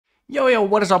Yo,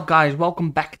 what is up guys?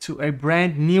 Welcome back to a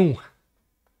brand new,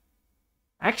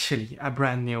 and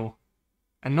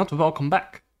not welcome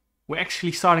back. We're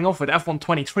actually starting off with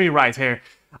F123 right here.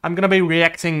 I'm gonna be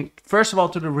reacting first of all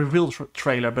to the reveal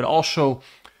trailer, but also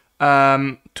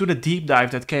to the deep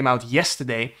dive that came out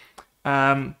yesterday.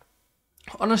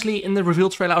 Honestly, in the reveal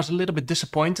trailer I was a little bit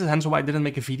disappointed, hence why I didn't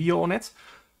make a video on it.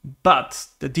 But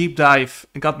the deep dive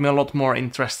got me a lot more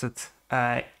interested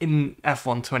in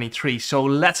F123, so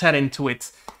let's head into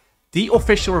it. The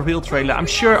official reveal trailer, I'm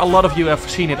sure a lot of you have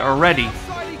seen it already.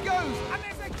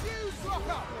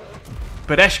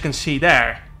 But as you can see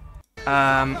there,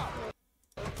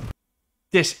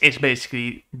 this is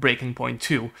basically Breaking Point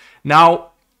 2.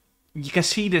 Now, you can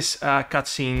see this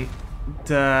cutscene,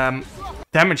 the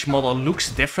damage model looks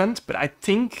different, but I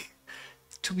think,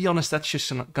 to be honest, that's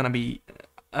just gonna be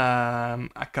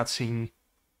a cutscene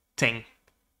thing.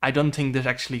 I don't think there's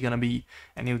actually gonna be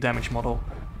a new damage model.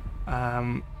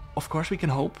 Of course we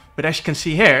can hope, but as you can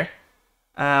see here,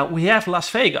 we have Las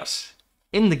Vegas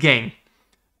in the game.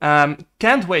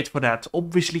 Can't wait for that.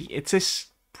 Obviously it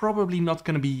is probably not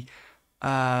gonna be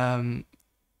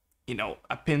you know,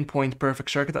 a pinpoint perfect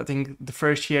circuit. I think the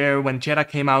first year when Jeddah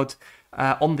came out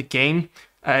on the game,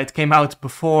 it came out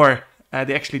before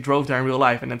they actually drove there in real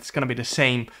life, and it's gonna be the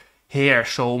same here.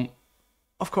 So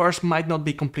of course, might not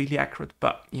be completely accurate,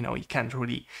 but, you know, you can't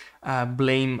really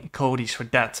blame Cody's for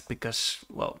that because,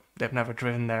 well, they've never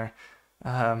driven there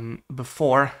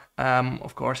before.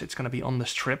 Of course, it's going to be on the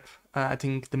strip, I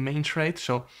think the main straight,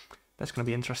 so that's going to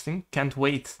be interesting. Can't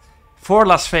wait for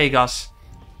Las Vegas.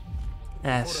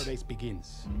 As race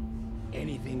begins,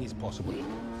 anything is possible.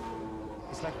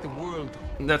 It's like the world.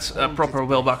 That's a proper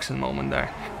Will Buxton moment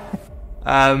there.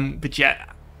 But yeah.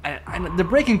 And the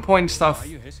breaking point stuff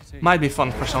might be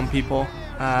fun for some people.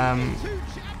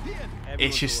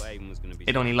 It's just,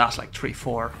 it only lasts like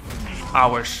 3-4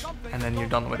 hours and then you're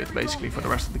done with it basically for the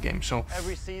rest of the game. So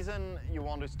every season you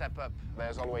want to step up.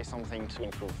 There's always something to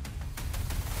improve.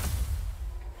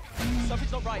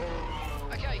 Something's not right.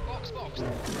 Okay, box. Are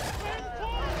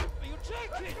you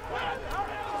checking?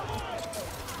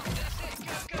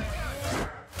 That's it, go.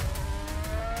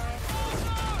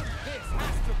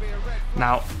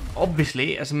 now,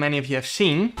 obviously, as many of you have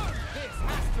seen,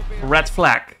 red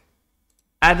flag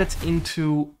added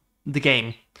into the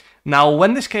game. Now,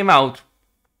 when this came out,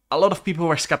 a lot of people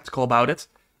were skeptical about it,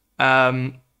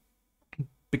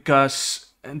 because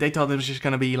they thought it was just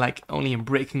gonna be like only a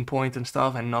Breaking Point and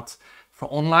stuff and not for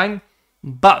online.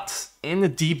 But in the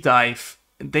deep dive,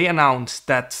 they announced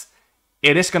that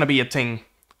it is gonna be a thing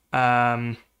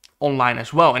online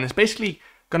as well, and it's basically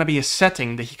gonna be a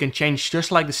setting that you can change, just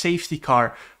like the safety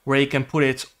car, where you can put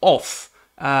it off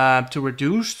to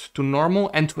reduced, to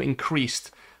normal, and to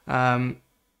increased.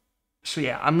 So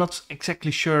yeah, I'm not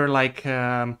exactly sure like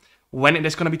when it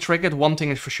is gonna be triggered. One thing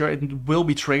is for sure, it will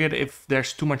be triggered if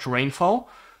there's too much rainfall.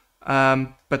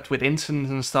 But with incidents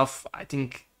and stuff, I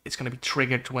think it's gonna be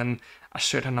triggered when a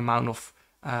certain amount of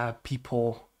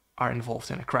people are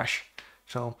involved in a crash.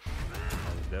 So.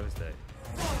 What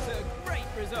a great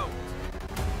result.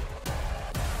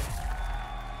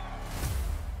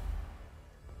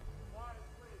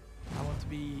 I want to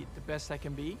be the best I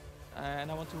can be,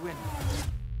 and I want to win.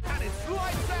 And it's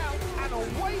lights out, and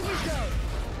away we go!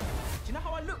 Do you know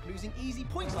how I look losing easy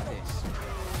points like this?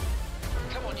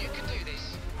 Come on, you can do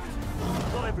this.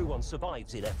 Not everyone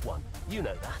survives in F1, you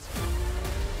know that.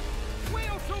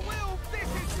 Wheel to wheel, this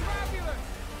is fabulous!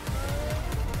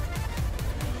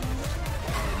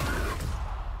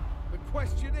 The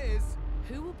question is,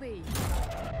 who will be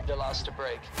The last to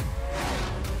break.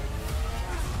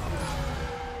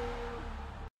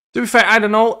 To be fair, I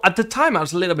don't know. At the time, I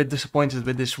was a little bit disappointed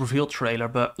with this reveal trailer,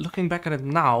 but looking back at it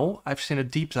now, I've seen a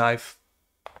deep dive.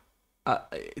 I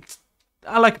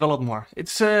like it a lot more.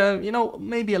 It's, you know,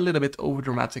 maybe a little bit over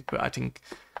dramatic, but I think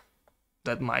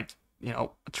that might, you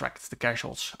know, attract the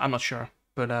casuals. I'm not sure.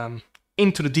 But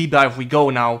into the deep dive we go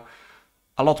now.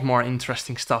 A lot more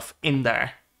interesting stuff in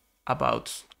there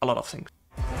about a lot of things.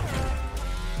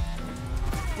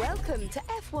 Welcome to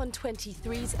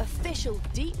F123's official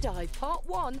Deep Dive Part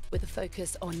 1 with a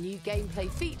focus on new gameplay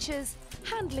features,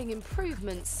 handling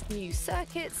improvements, new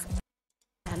circuits,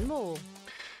 and more.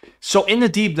 So in the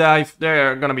deep dive,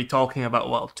 they're going to be talking about,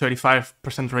 well,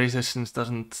 35% resistance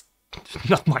doesn't,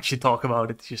 not much to talk about.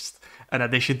 It's just an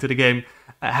addition to the game.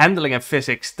 Handling and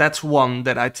physics, that's one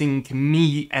that I think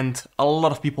me and a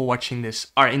lot of people watching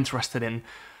this are interested in,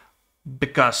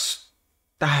 because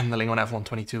the handling on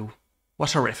F122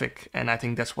 was horrific, and I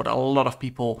think that's what a lot of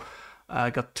people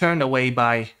got turned away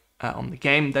by on the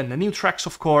game. Then the new tracks,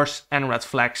 of course, and red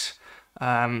flags.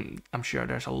 I'm sure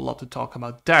there's a lot to talk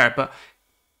about there, but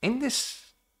in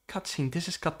this cutscene, this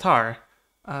is Qatar.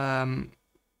 You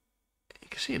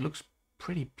can see it looks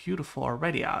pretty beautiful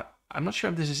already. I'm not sure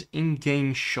if this is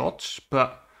in-game shots,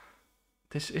 but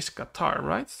this is Qatar,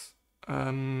 right?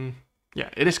 Yeah,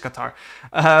 it is Qatar.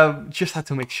 Just had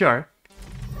to make sure.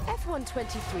 F1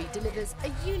 23 delivers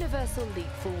a universal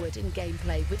leap forward in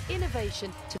gameplay with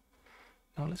innovation to...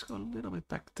 Now let's go a little bit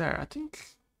back there. I think...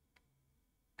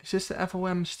 Is this the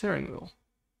FOM steering wheel?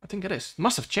 I think it is. It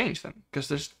must have changed then, because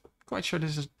there's quite sure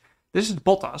this is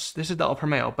Bottas. This is the Alfa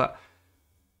Romeo, but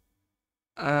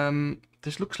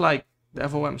this looks like the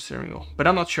FOM steering wheel, but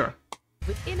I'm not sure.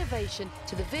 With innovation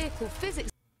to the vehicle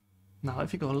physics. Now,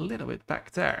 if you go a little bit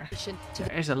back there,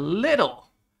 there's a little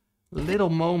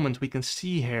moment we can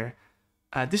see here.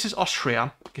 This is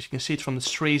Austria, because you can see it from the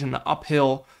streets and the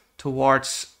uphill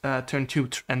towards turn 2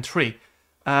 and 3.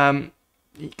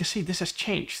 You can see this has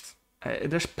changed.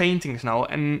 There's paintings now,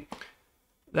 and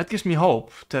that gives me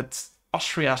hope that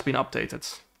Austria has been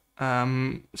updated.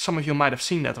 Some of you might have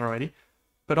seen that already,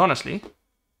 but honestly,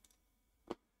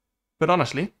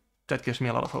 that gives me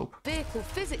a lot of hope. Vehicle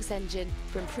physics engine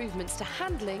for improvements to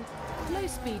handling,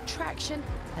 low-speed traction,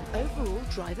 and overall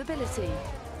drivability.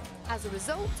 As a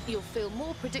result, you'll feel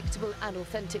more predictable and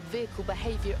authentic vehicle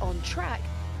behavior on track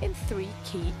in 3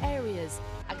 key areas: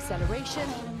 acceleration,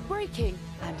 braking,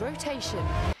 and rotation.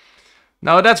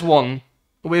 Now that's one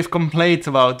we've complained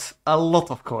about a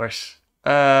lot, of course.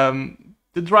 The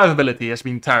drivability has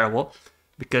been terrible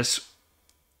because,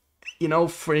 you know,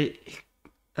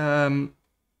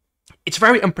 it's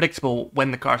very unpredictable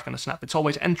when the car's going to snap. It's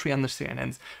always entry understeer and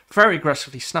then very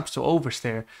aggressively snaps to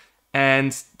oversteer.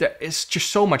 And there is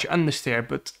just so much understeer,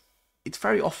 but it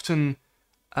very often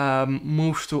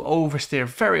moves to oversteer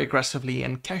very aggressively,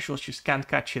 and casuals just can't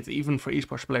catch it. Even for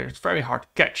esports players, it's very hard to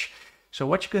catch. So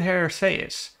what you could hear her say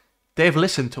is, they've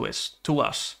listened to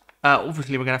us.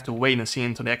 Obviously, we're going to have to wait and see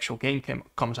until the actual game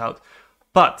comes out.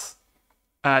 But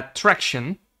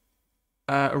traction,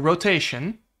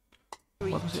 rotation,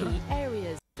 what was it?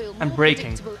 And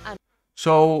braking.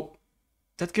 So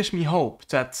that gives me hope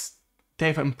that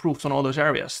they've improved on all those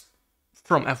areas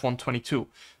from F1 22.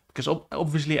 Because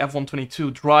obviously F1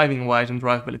 22, driving-wise and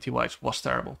drivability-wise, was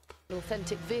terrible.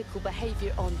 Authentic vehicle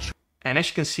behavior on track. And as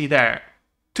you can see there,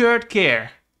 third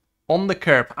gear on the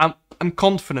curb. I'm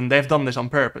confident they've done this on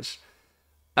purpose.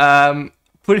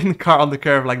 Putting the car on the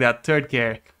curb like that, third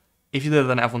gear. If you did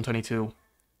it on F1 22,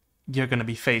 you're going to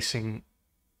be facing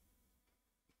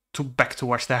back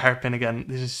towards the hairpin again.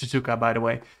 This is Suzuka, by the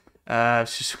way.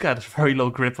 Suzuka has very low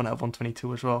grip on F1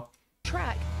 22 as well.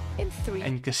 Track in 3.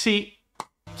 And you can see,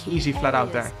 easy flat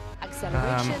out there.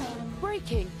 Acceleration,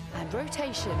 braking, and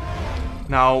rotation.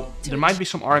 Now, there might be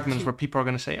some arguments where people are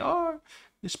going to say, oh,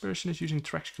 this person is using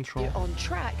traction control. You're on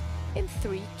track in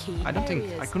 3 key I don't think,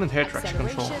 I couldn't hear traction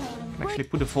control. I can actually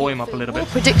put the volume up a little bit. More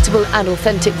predictable and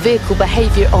authentic vehicle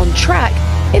behavior on track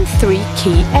in 3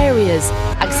 key areas: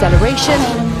 acceleration,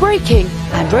 braking,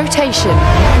 and rotation.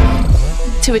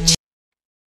 To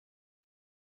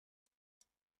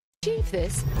achieve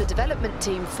this, the development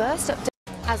team first updated.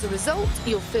 As a result,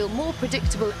 you'll feel more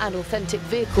predictable and authentic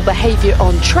vehicle behavior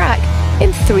on track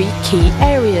in 3 key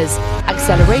areas: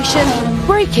 acceleration,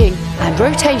 braking, and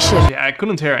rotation. Yeah, I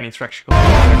couldn't hear any traction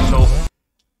control, so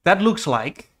that looks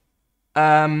like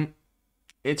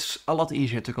it's a lot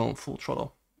easier to go on full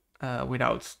throttle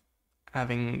without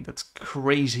having that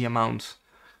crazy amount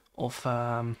of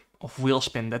wheel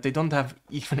spin that they don't have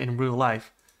even in real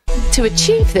life. To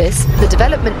achieve this, the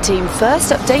development team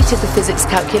first updated the physics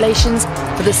calculations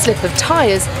for the slip of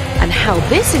tyres and how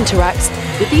this interacts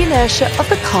with the inertia of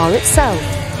the car itself.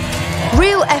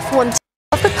 Real F1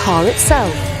 of the car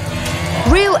itself.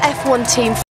 Real F1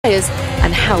 team tyres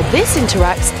and how this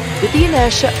interacts with the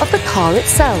inertia of the car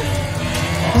itself.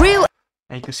 Real.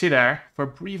 And you can see there, for a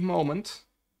brief moment,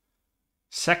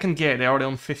 second gear, they're already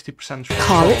on 50%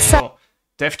 car itself. So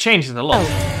they've changed it a lot.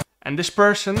 And this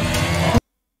person...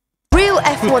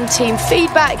 F1 team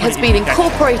feedback has been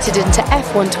incorporated into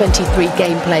F1 23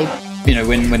 gameplay. You know,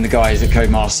 when the guys at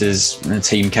Codemasters and the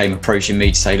team came approaching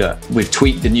me to say, look, we've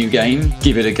tweaked the new game,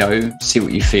 give it a go, see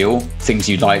what you feel, things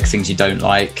you like, things you don't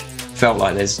like. Felt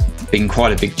like there's been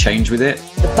quite a big change with it.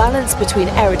 The balance between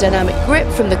aerodynamic grip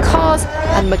from the cars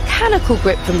and mechanical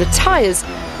grip from the tyres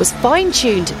was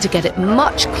fine-tuned to get it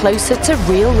much closer to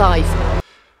real life.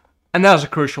 And that was a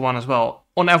crucial one as well.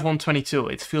 On F1 22,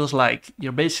 it feels like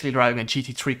you're basically driving a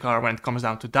GT3 car when it comes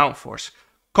down to downforce.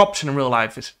 Cops in real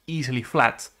life is easily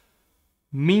flat.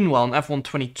 Meanwhile, in F1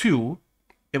 22,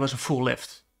 it was a full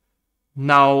lift.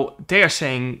 Now, they are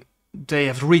saying they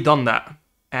have redone that.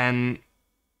 And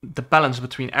the balance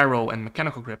between aero and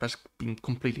mechanical grip has been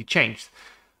completely changed.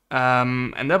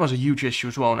 And that was a huge issue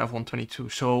as well on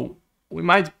F122. So we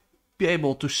might be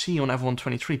able to see on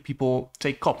F123 people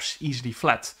take cops easily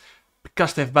flat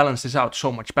because they've balanced this out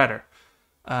so much better.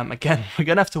 Again, we're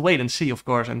going to have to wait and see, of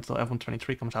course, until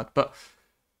F123 comes out. But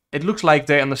it looks like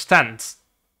they understand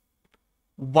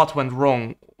what went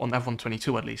wrong on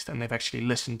F122 at least. And they've actually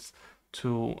listened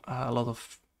to a lot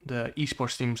of the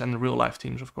esports teams and the real life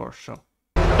teams, of course. So,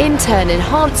 in turn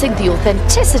enhancing the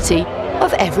authenticity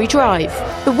of every drive.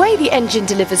 The way the engine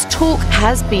delivers torque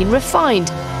has been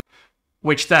refined.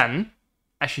 Which then,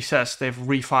 as she says, they've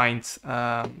refined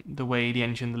the way the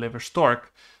engine delivers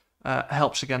torque.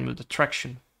 Helps again with the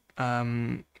traction.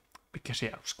 Because,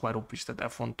 yeah, it's quite obvious that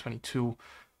F122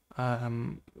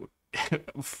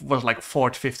 was like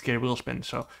 4th, 5th gear wheel spin.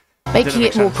 So making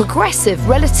it more progressive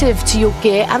relative to your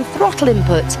gear and throttle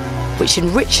input, which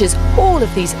enriches all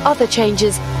of these other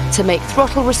changes to make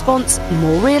throttle response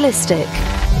more realistic.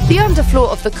 The underfloor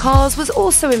of the cars was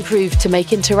also improved to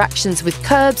make interactions with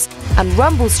curbs and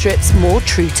rumble strips more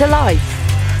true to life.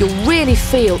 You'll really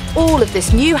feel all of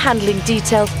this new handling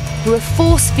detail through a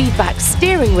force feedback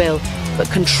steering wheel, but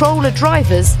controller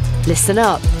drivers, listen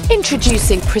up.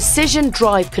 Introducing Precision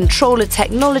Drive Controller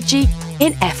technology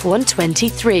in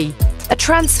F123, a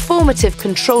transformative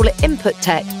controller input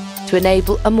tech to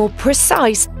enable a more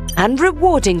precise and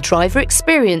rewarding driver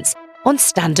experience on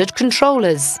standard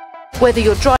controllers. Whether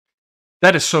you're driving...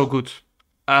 That is so good.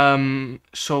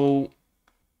 So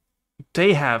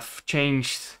they have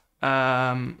changed,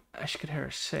 as you could hear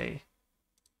her say,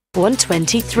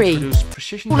 123.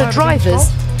 Controller drivers,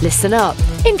 listen up.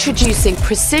 Introducing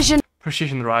Precision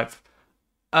Drive.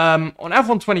 On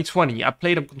F1 2020, I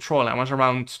played on controller and was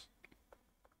around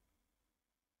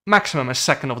maximum a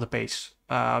second of the pace.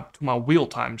 To my wheel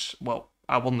times, well,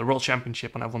 I won the World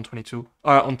Championship on F1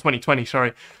 on 2020,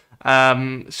 sorry.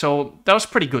 So that was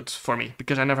pretty good for me,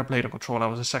 because I never played on controller, I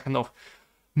was a second off.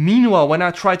 Meanwhile, when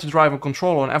I tried to drive on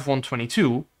controller on F1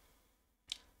 22,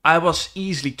 I was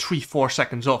easily 3-4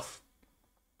 seconds off,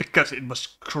 because it was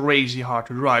crazy hard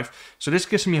to drive. So this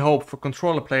gives me hope for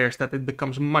controller players that it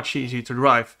becomes much easier to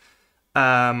drive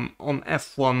on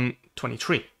F1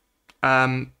 23.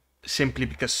 Simply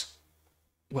because,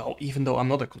 well, even though I'm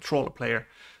not a controller player,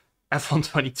 F1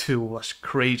 22 was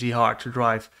crazy hard to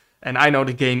drive. And I know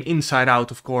the game inside out,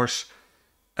 of course.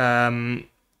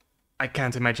 I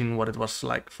can't imagine what it was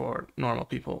like for normal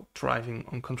people driving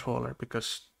on controller,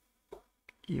 because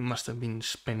you must have been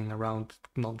spinning around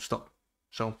non-stop.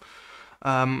 So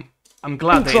I'm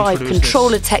glad they drive introduced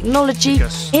controller this technology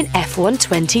in F1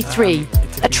 23,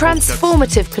 a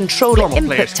transformative controller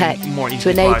input tech to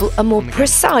enable a more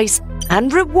precise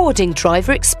and rewarding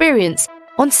driver experience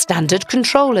on standard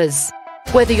controllers.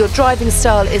 Whether your driving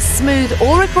style is smooth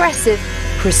or aggressive,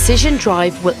 Precision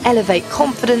Drive will elevate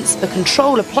confidence for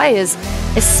controller players,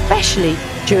 especially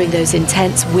during those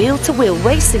intense wheel-to-wheel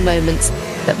racing moments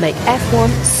that make F1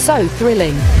 so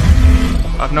thrilling.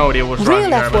 I have no idea what's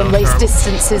Real F1 race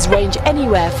distances range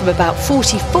anywhere from about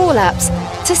 44 laps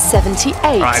to 78,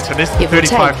 right, so this give or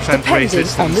take, 35% race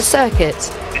depending on the circuit.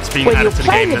 It's being When added you're to the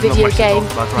playing game, a there's video not much to game,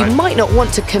 talk about, right? you might not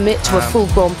want to commit to a full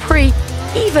Grand Prix,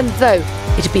 even though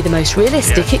it'd be the most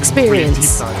realistic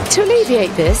experience. Really to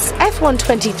alleviate this,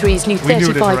 F123's new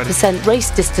 35% race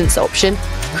distance option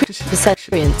creates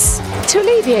experience. To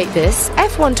alleviate this,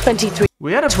 F123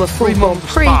 We had to a full 3 Grand month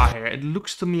Prix, Spa here. It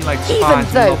looks to me like Spa even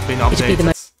has though not been it'd be the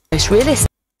updated. most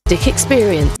realistic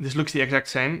experience. This looks the exact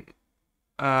same.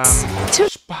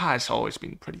 Spa has always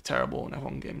been pretty terrible in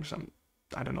F1 games.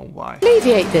 I don't know why. To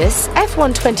alleviate this,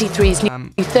 F123's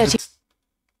new 30.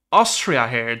 Austria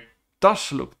here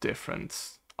does look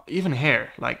different. Even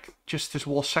here, like just this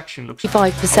whole section looks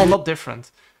 5% a lot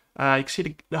different. You can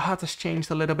see the HUD has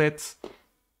changed a little bit.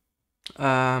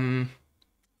 I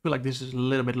feel like this is a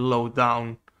little bit low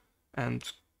down and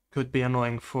could be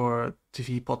annoying for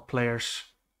TV pod players,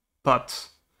 but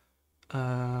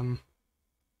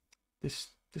this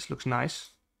looks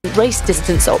nice. Race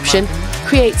distance option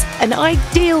creates an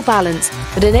ideal balance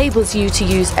that enables you to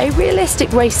use a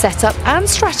realistic race setup and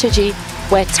strategy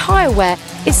where tyre wear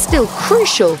is still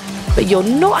crucial, but you're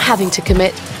not having to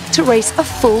commit to race a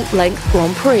full-length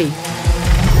Grand Prix.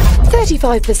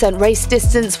 35% race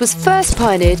distance was first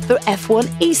pioneered for F1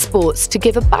 Esports to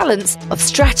give a balance of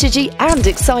strategy and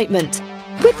excitement.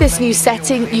 With this new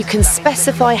setting, you can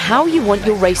specify how you want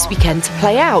your race weekend to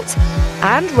play out,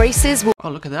 and races will Oh,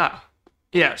 look at that.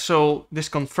 Yeah, so this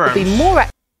confirms be more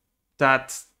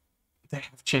that they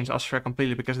have changed Austria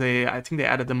completely, because I think they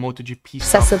added the MotoGP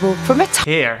accessible from a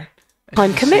here.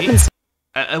 time commitment.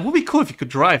 It would be cool if you could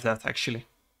drive that, actually.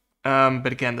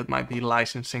 But again, that might be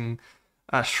licensing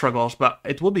struggles. But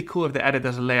it would be cool if they added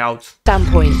as a layout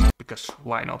standpoint. Because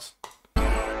why not?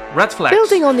 Red flags.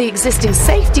 Building on the existing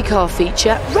safety car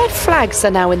feature, red flags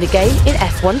are now in the game in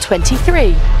F1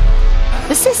 23.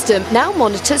 The system now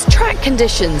monitors track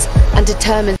conditions and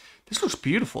determines This looks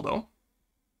beautiful though.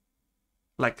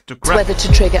 Like the whether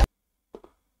to trigger.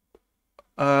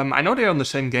 I know they're on the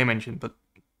same game engine, but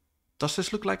does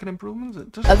this look like an improvement?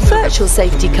 It doesn't A look like virtual it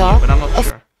safety to me, car, but I'm not a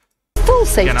sure. full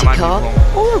safety Again, I might be car,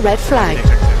 wrong. or a red flag.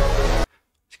 As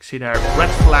you can see there, red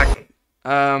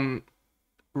flag.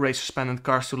 Race suspended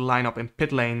cars to line up in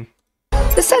pit lane.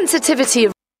 The sensitivity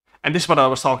of And this is what I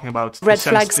was talking about. red the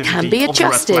flags can sensitivity be of the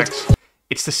red adjusted. flags.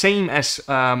 It's the same as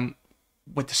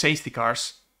with the safety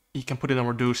cars. You can put it on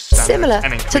reduced standards Similar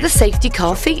and to the increased. safety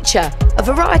car feature. A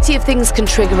variety of things can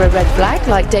trigger a red flag,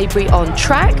 like debris on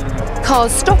track,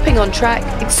 cars stopping on track,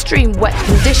 extreme wet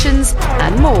conditions,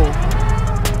 and more.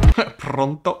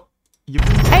 Pronto.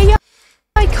 AI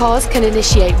cars can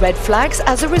initiate red flags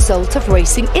as a result of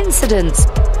racing incidents,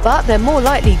 but they're more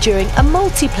likely during a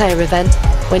multiplayer event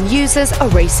when users are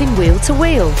racing wheel to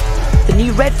wheel. The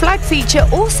new red flag feature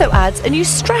also adds a new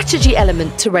strategy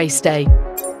element to race day.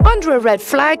 Under a red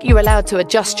flag, you're allowed to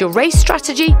adjust your race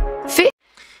strategy, fit.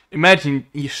 Imagine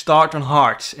you start on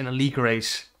hards in a league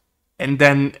race, and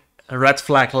then a red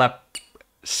flag lap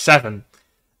 7.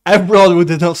 Everyone who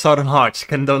did not start on hards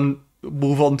can then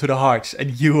move on to the hards,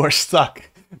 and you are stuck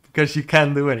because you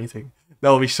can't do anything. That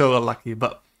will be so unlucky,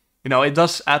 but you know it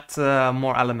does add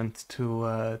more element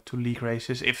to league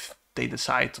races if they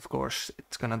decide. Of course,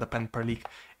 it's gonna depend per league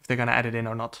if they're gonna add it in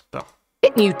or not. But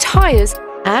Fit new tyres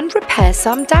and repair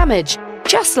some damage,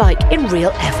 just like in real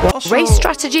F1 Also, race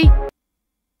strategy.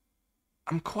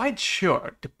 I'm quite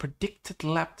sure the predicted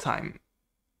lap time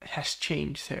has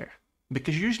changed here,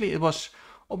 because usually it was,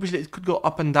 obviously it could go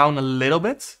up and down a little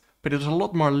bit, but it was a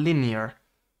lot more linear.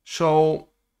 So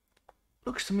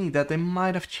looks to me that they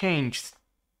might have changed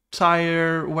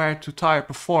tire wear to tire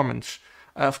performance.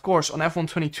 Of course, on F1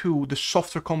 22 the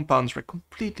softer compounds were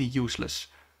completely useless.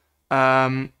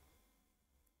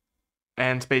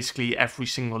 And basically every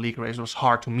single league race was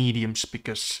hard to mediums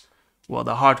because, well,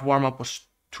 the hard warm-up was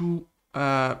too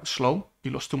slow.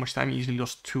 You lost too much time. You easily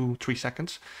lost 2-3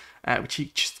 seconds, which you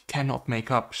just cannot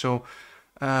make up. So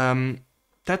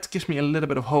that gives me a little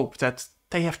bit of hope that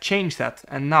they have changed that,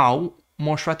 and now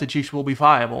more strategies will be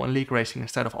viable in league racing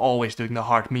instead of always doing the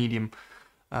hard medium.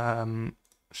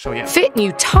 So yeah, Fit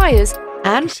new tyres you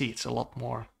and see it's a lot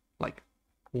more like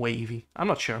wavy. I'm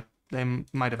not sure. They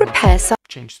might have repair not some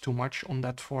changed too much on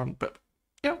that form, but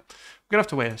yeah, we're gonna have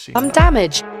to wait and see.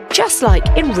 damage, just like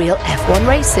in real F1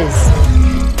 races.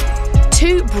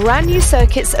 2 brand new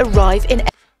circuits arrive in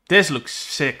This looks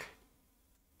sick.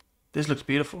 This looks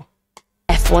beautiful.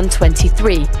 F1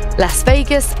 23, Las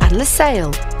Vegas and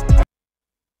Losail.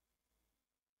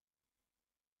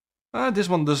 This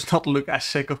one does not look as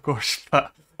sick, of course,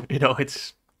 but you know,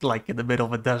 it's like in the middle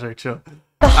of a desert, so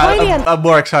The highly I'm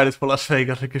more excited for Las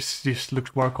Vegas because it just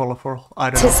looks more colorful.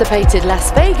 I don't know. anticipated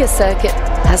Las Vegas circuit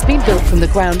has been built from the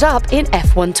ground up in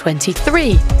F1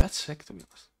 23. That's sick to be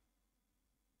honest.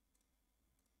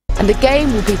 And the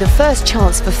game will be the first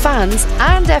chance for fans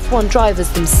and F1 drivers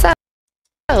themselves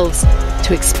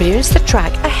to experience the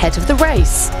track ahead of the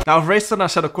race. Now, I've raced on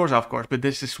Assetto Corsa, of course, but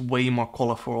this is way more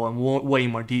colorful and way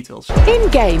more detailed. So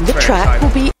In-game, the Very track exciting.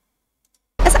 will be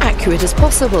as accurate as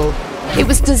possible. It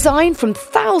was designed from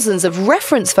thousands of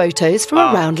reference photos from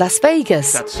around Las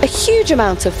Vegas. That's- A huge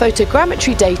amount of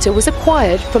photogrammetry data was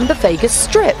acquired from the Vegas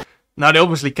Strip. now they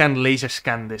obviously can't laser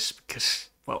scan this because,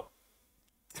 well,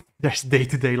 there's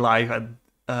day-to-day life,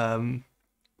 and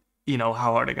you know,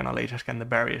 how are they gonna laser scan the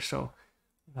barriers? So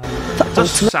it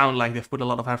does sound like they've put a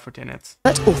lot of effort in it.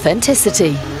 But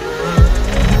authenticity.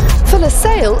 For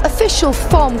Losail, official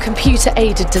FOM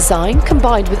computer-aided design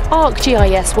combined with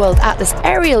ArcGIS World Atlas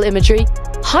aerial imagery,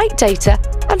 height data,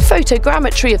 and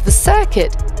photogrammetry of the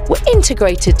circuit were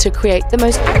integrated to create the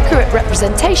most accurate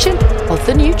representation of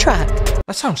the new track.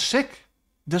 That sounds sick.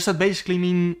 Does that basically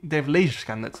mean they've laser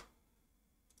scanned it?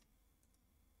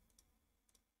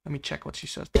 Let me check what she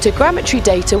says. Photogrammetry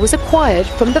data was acquired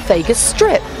from the Vegas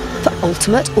Strip for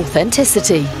ultimate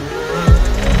authenticity.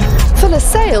 For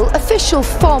Losail, official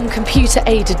FOM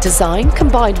computer-aided design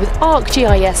combined with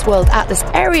ArcGIS World Atlas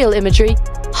aerial imagery,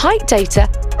 height data,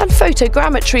 and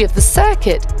photogrammetry of the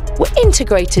circuit were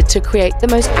integrated to create the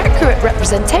most accurate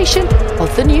representation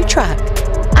of the new track.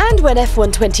 And when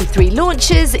F1 23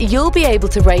 launches, you'll be able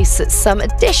to race at some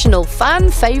additional fan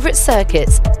favourite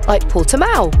circuits like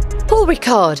Portimao, Paul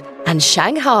Ricard, and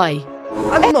Shanghai.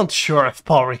 I'm not sure if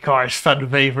Paul Ricard is fan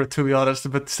favorite, to be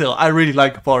honest, but still, I really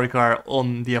like Paul Ricard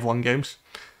on the F1 games.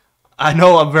 I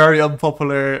know I'm very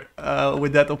unpopular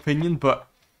with that opinion, but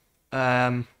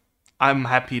I'm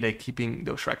happy they're keeping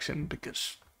those tracks in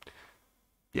because,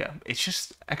 yeah, it's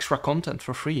just extra content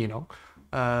for free, you know.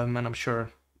 And I'm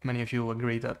sure many of you will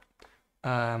agree that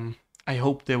I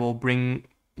hope they will bring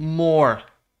more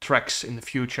tracks in the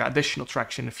future, additional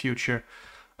tracks in the future.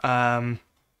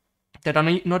 That are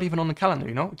not even on the calendar,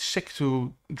 you know? It's sick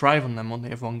to drive on them on the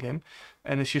F1 game.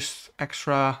 And it's just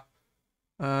extra,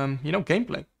 you know,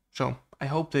 gameplay. So I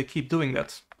hope they keep doing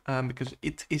that, because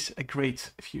it is a great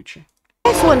future.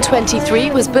 F1 23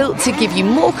 was built to give you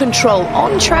more control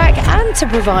on track and to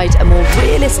provide a more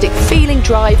realistic feeling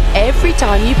drive every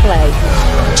time you play.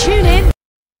 Tune in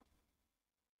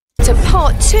to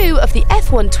part 2 of the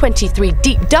F1 23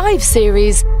 Deep Dive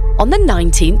series on the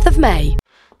 19th of May.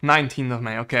 19th of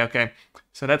May, okay.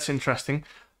 So that's interesting.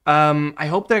 I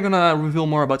hope they're gonna reveal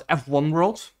more about F1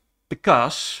 World,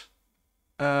 because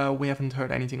we haven't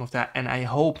heard anything of that, and I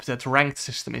hope that ranked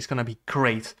system is gonna be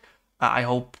great. I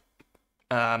hope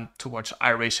towards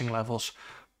iRacing levels,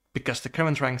 because the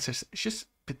current ranked system is just a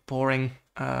bit boring.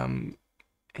 And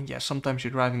yeah, sometimes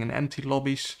you're driving in empty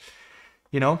lobbies,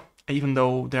 you know, even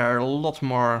though there are a lot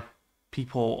more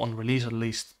people on release at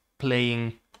least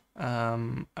playing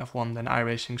F1 than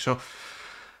iRacing. So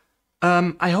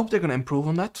I hope they're gonna improve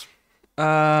on that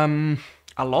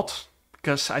a lot,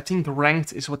 because I think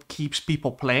ranked is what keeps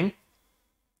people playing.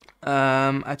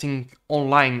 I think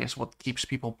online is what keeps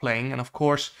people playing, and of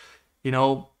course, you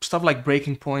know, stuff like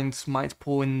Breaking Point might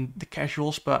pull in the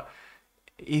casuals, but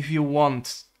if you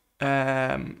want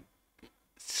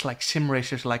it's like sim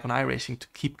racers like on iRacing to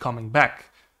keep coming back,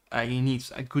 you need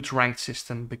a good ranked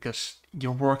system, because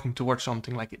you're working towards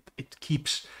something like it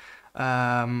keeps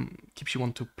you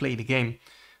want to play the game.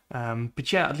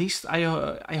 But yeah, at least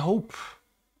I hope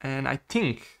and I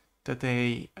think that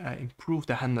they improve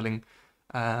the handling,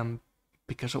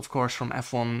 because of course from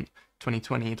F1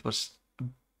 2020 it was a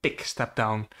big step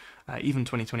down. Even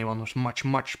 2021 was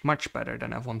much better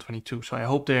than F1 22. So I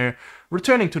hope they're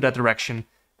returning to that direction,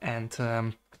 and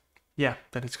yeah,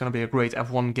 that it's gonna be a great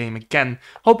F1 game again.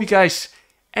 Hope you guys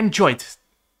enjoyed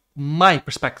my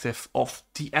perspective of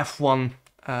the F1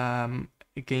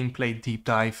 gameplay deep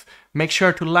dive. Make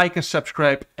sure to like and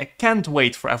subscribe. I can't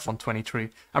wait for F1 23.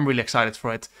 I'm really excited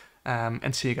for it.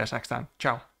 And see you guys next time.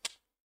 Ciao.